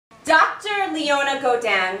Dr. Leona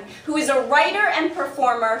Godin, who is a writer and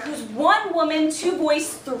performer whose one-woman,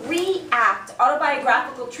 two-voice, three-act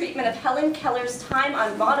autobiographical treatment of Helen Keller's time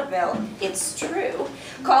on vaudeville, It's True,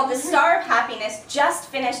 called The Star of Happiness, just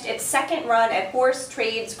finished its second run at Horse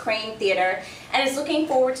Trade's Kraine Theater and is looking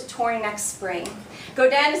forward to touring next spring.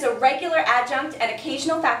 Godin is a regular adjunct and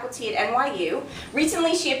occasional faculty at NYU.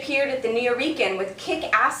 Recently, she appeared at the Nuyorican with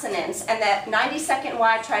KickAssonance and the 92nd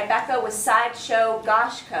Y Tribeca with Sideshow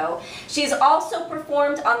Goshko. She has also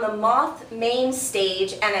performed on the Moth Main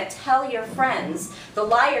Stage and at Tell Your Friends, The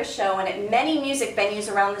Liar Show, and at many music venues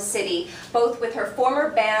around the city, both with her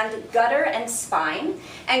former band Gutter and Spine,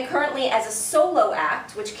 and currently as a solo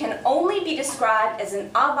act, which can only be described as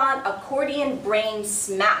an avant accordion brain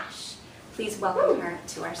smash. Please welcome her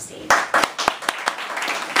to our stage.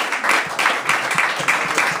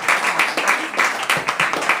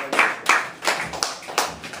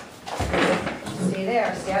 Stay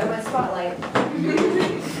there. Stay out of my spotlight.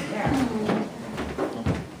 There.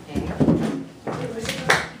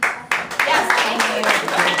 Yes, thank you.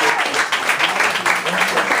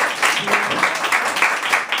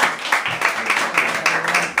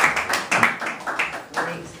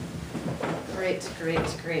 Great.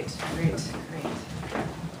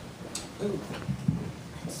 Ooh.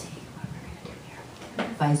 Let's see what we're going to do here.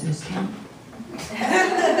 Visors count.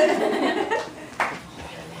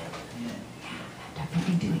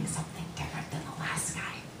 Definitely doing something different than the last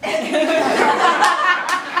guy.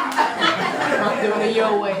 Not doing it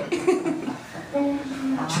your way.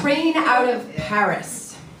 Train out of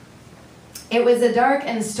Paris. It was a dark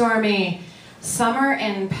and stormy summer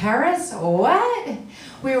in Paris. What?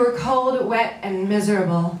 We were cold, wet, and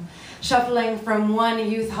miserable, shuffling from one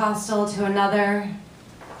youth hostel to another.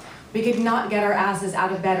 We could not get our asses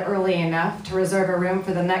out of bed early enough to reserve a room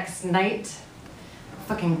for the next night.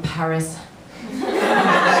 Fucking Paris.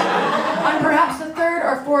 On perhaps the third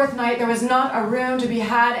or fourth night, there was not a room to be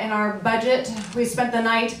had in our budget. We spent the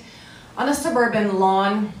night on a suburban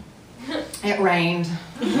lawn. It rained.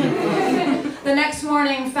 The next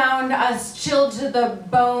morning found us chilled to the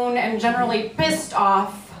bone and generally pissed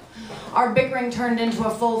off. Our bickering turned into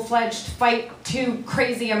a full-fledged fight, two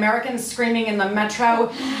crazy Americans screaming in the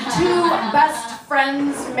metro, two best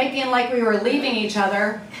friends making like we were leaving each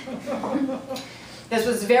other. This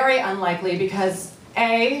was very unlikely because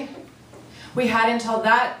A, we had until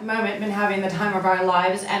that moment been having the time of our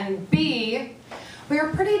lives, and B, we were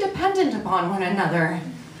pretty dependent upon one another.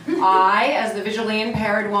 I, as the visually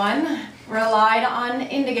impaired one, relied on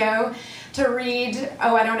Indigo to read,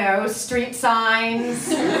 oh, I don't know, street signs,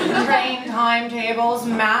 train timetables,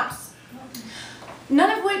 maps, none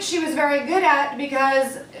of which she was very good at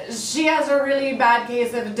because she has a really bad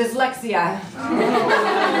case of dyslexia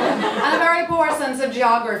and a very poor sense of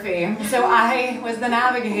geography, so I was the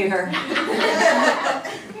navigator.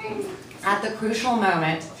 At the crucial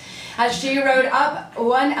moment, as she rode up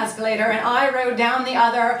one escalator and I rode down the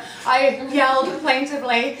other, I yelled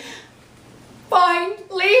plaintively, "Fine,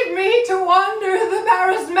 leave me to wander the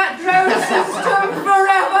Paris metro system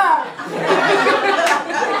forever."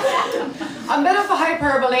 A bit of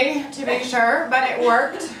hyperbole, to be sure, but it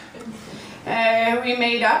worked. We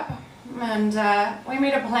made up, and we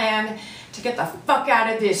made a plan to get the fuck out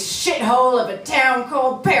of this shithole of a town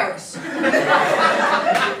called Paris.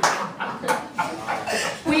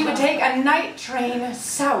 We would take a night train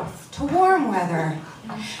south to warm weather.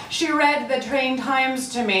 She read the train times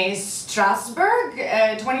to me. Strasbourg,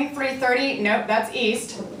 23:30, nope, that's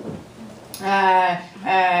east.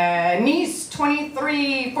 Nice,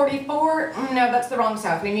 23:44, no, that's the wrong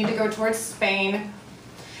south. We need to go towards Spain.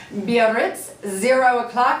 Biarritz, 0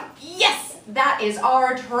 o'clock, yes, that is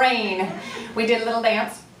our train. We did a little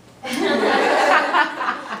dance.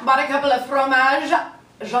 Bought a couple of fromage,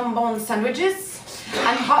 jambon sandwiches,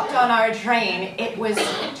 and hopped on our train. It was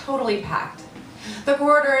totally packed. The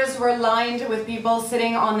corridors were lined with people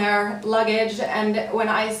sitting on their luggage, and when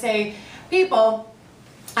I say people,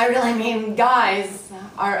 I really mean guys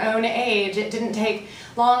our own age. It didn't take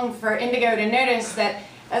long for Indigo to notice that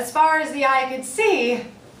as far as the eye could see,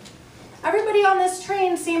 everybody on this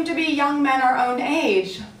train seemed to be young men our own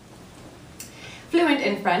age. Fluent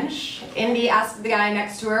in French, Indy asked the guy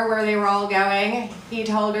next to her where they were all going. He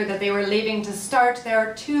told her that they were leaving to start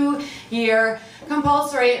their 2-year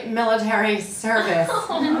compulsory military service.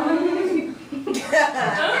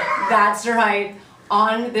 That's right.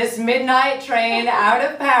 On this midnight train out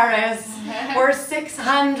of Paris were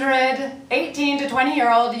 600 18 to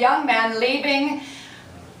 20-year-old young men leaving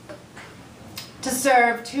to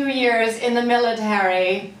serve 2 years in the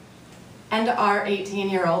military, and our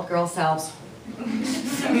 18-year-old girl selves.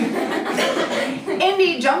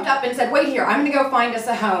 Indy jumped up and said, wait here, I'm gonna go find us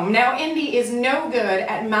a home. Now, Indy is no good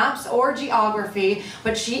at maps or geography,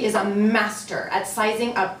 but she is a master at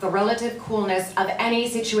sizing up the relative coolness of any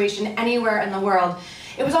situation anywhere in the world.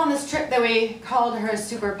 It was on this trip that we called her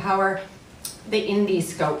superpower the Indy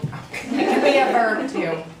scope. It could be a verb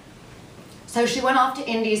too. So she went off to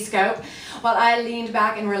Indy scope while I leaned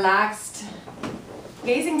back and relaxed,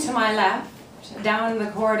 gazing to my left, down the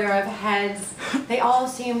corridor of heads. They all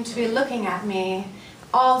seemed to be looking at me,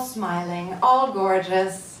 all smiling, all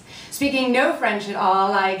gorgeous. Speaking no French at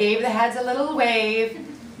all, I gave the heads a little wave,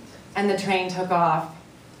 and the train took off.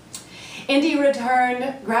 Indy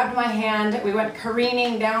returned, grabbed my hand. We went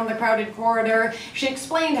careening down the crowded corridor. She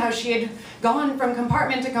explained how she had gone from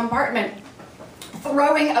compartment to compartment,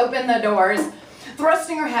 throwing open the doors,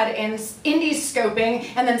 thrusting her head in, Indy scoping,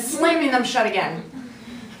 and then slamming them shut again.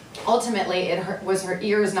 Ultimately, it was her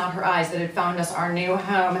ears, not her eyes, that had found us our new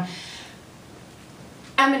home.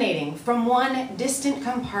 Emanating from one distant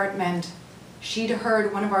compartment, she'd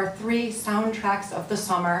heard one of our 3 soundtracks of the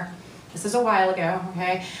summer. This is a while ago,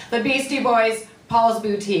 okay? The Beastie Boys, Paul's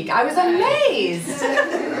Boutique. I was amazed.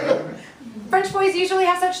 French boys usually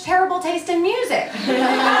have such terrible taste in music.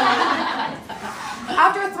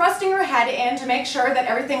 After thrusting her head in to make sure that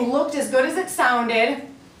everything looked as good as it sounded,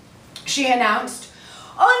 she announced,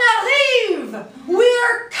 "On arrive!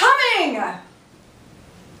 We're coming!"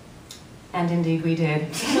 And indeed we did.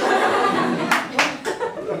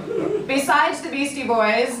 Besides the Beastie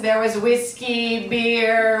Boys, there was whiskey,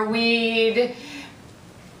 beer, weed,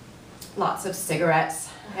 lots of cigarettes.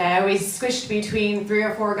 We squished between 3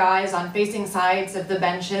 or 4 guys on facing sides of the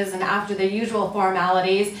benches, and after the usual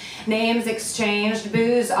formalities, names exchanged,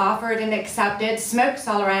 booze offered and accepted, smokes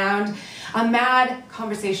all around, a mad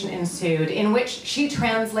conversation ensued in which she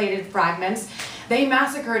translated fragments, they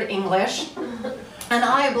massacred English, and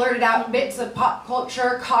I blurted out bits of pop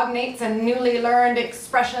culture, cognates, and newly learned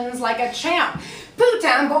expressions like a champ.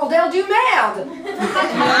 Putain, bordel du merde!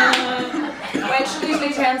 Which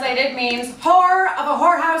loosely translated means whore of a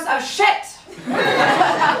whorehouse of shit.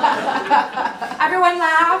 Everyone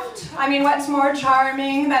laughed. I mean, what's more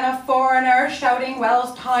charming than a foreigner shouting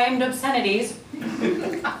well-timed obscenities?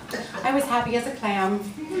 I was happy as a clam.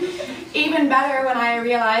 Even better when I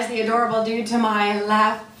realized the adorable dude to my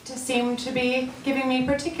left seemed to be giving me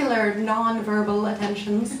particular non-verbal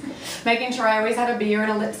attentions, making sure I always had a beer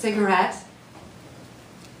and a lit cigarette.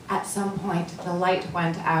 At some point, the light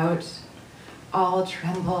went out. All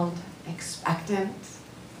trembled, expectant.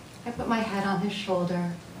 I put my head on his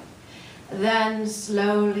shoulder. Then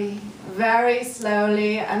slowly, very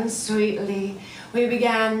slowly and sweetly, we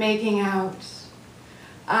began making out.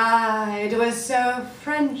 Ah, it was so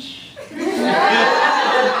French,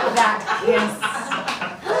 that kiss.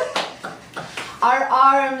 Our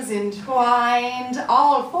arms entwined,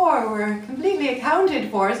 all 4 were completely accounted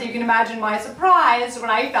for, so you can imagine my surprise when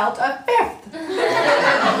I felt a 5th.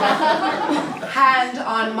 Hand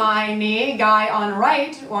on my knee, guy on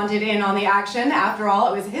right wanted in on the action. After all,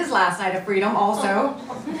 it was his last night of freedom also.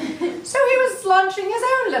 So he was launching his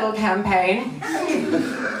own little campaign.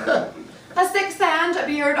 A 6th hand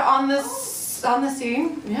appeared on the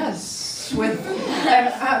scene, yes, with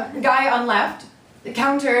a guy on left,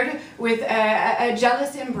 countered with a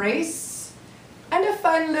jealous embrace, and a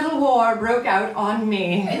fun little war broke out on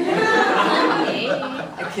me.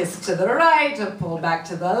 A kiss to the right, a pull back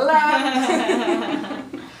to the left.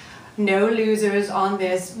 No losers on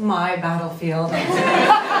this, my battlefield.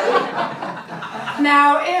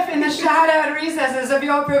 Now, if in the shadowed recesses of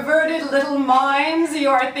your perverted little minds you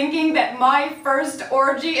are thinking that my first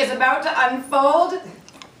orgy is about to unfold,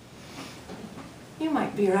 you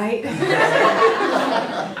might be right.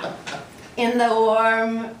 In the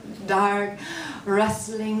warm, dark,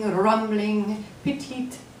 rustling, rumbling,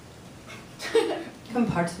 petite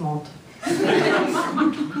compartiment.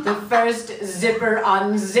 The first zipper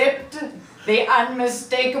unzipped, the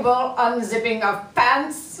unmistakable unzipping of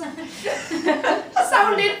pants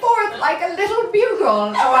sounded forth like a little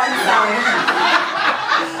bugle. Oh, I'm sorry.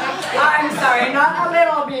 I'm sorry, not a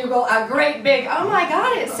little bugle, a great big, oh my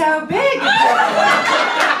God, it's so big.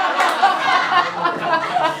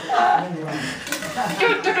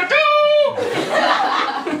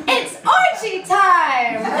 It's orgy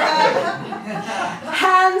time!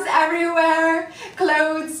 Hands everywhere,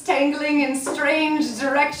 clothes tangling in strange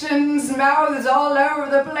directions, mouths all over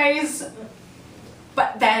the place.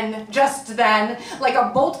 But then, just then, like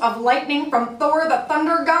a bolt of lightning from Thor the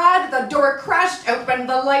Thunder God, the door crashed open,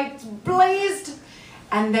 the lights blazed,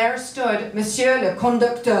 and there stood Monsieur le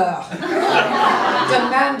Conducteur,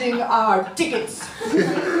 demanding our tickets.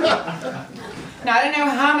 Now, I don't know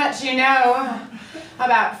how much you know,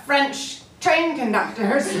 about French train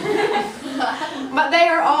conductors. But they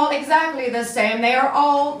are all exactly the same. They are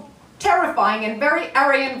all terrifying and very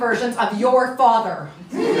Aryan versions of your father.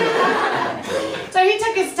 So he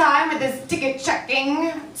took his time with his ticket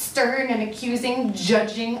checking, stern and accusing,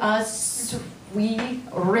 judging us, we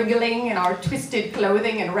wriggling in our twisted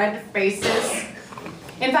clothing and red faces.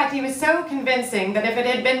 In fact, he was so convincing that if it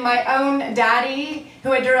had been my own daddy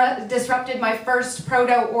who had disrupted my first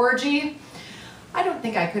proto-orgy, I don't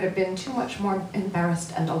think I could have been too much more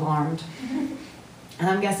embarrassed and alarmed. And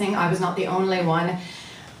I'm guessing I was not the only one,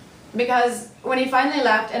 because when he finally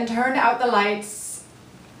left and turned out the lights,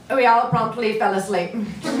 we all promptly fell asleep.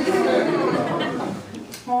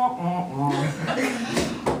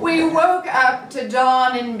 We woke up to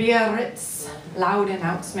dawn in Biarritz. Loud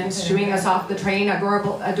announcements shooing us off the train,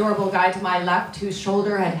 adorable guy to my left, whose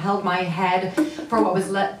shoulder had held my head for what was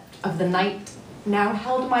left of the night, now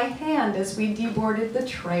held my hand as we deboarded the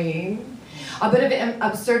train. A bit of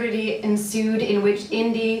absurdity ensued in which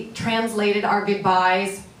Indy translated our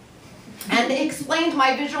goodbyes and explained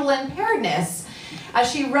my visual impairedness as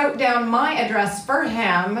she wrote down my address for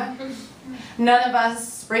him, none of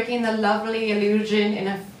us breaking the lovely illusion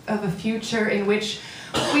of a future in which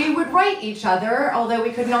we would write each other, although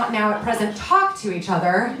we could not now at present talk to each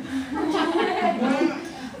other.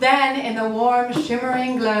 Then, in the warm,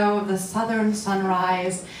 shimmering glow of the southern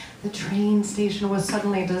sunrise, the train station was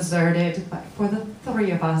suddenly deserted, but for the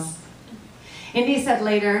three of us. Indy said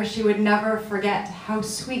later she would never forget how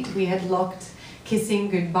sweet we had looked, kissing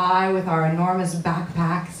goodbye with our enormous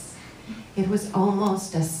backpacks. It was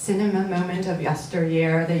almost a cinema moment of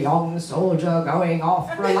yesteryear, the young soldier going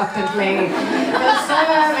off reluctantly to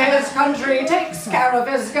serve his country, takes care of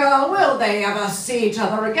his girl. Will they ever see each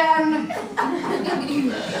other again?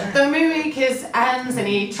 The movie kiss ends and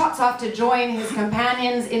he trots off to join his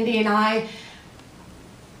companions. Indy and I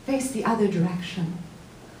face the other direction.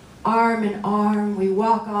 Arm in arm, we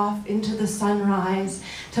walk off into the sunrise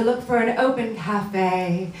to look for an open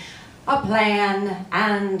cafe, a plan,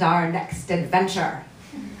 and our next adventure.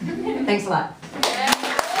 Thanks a lot.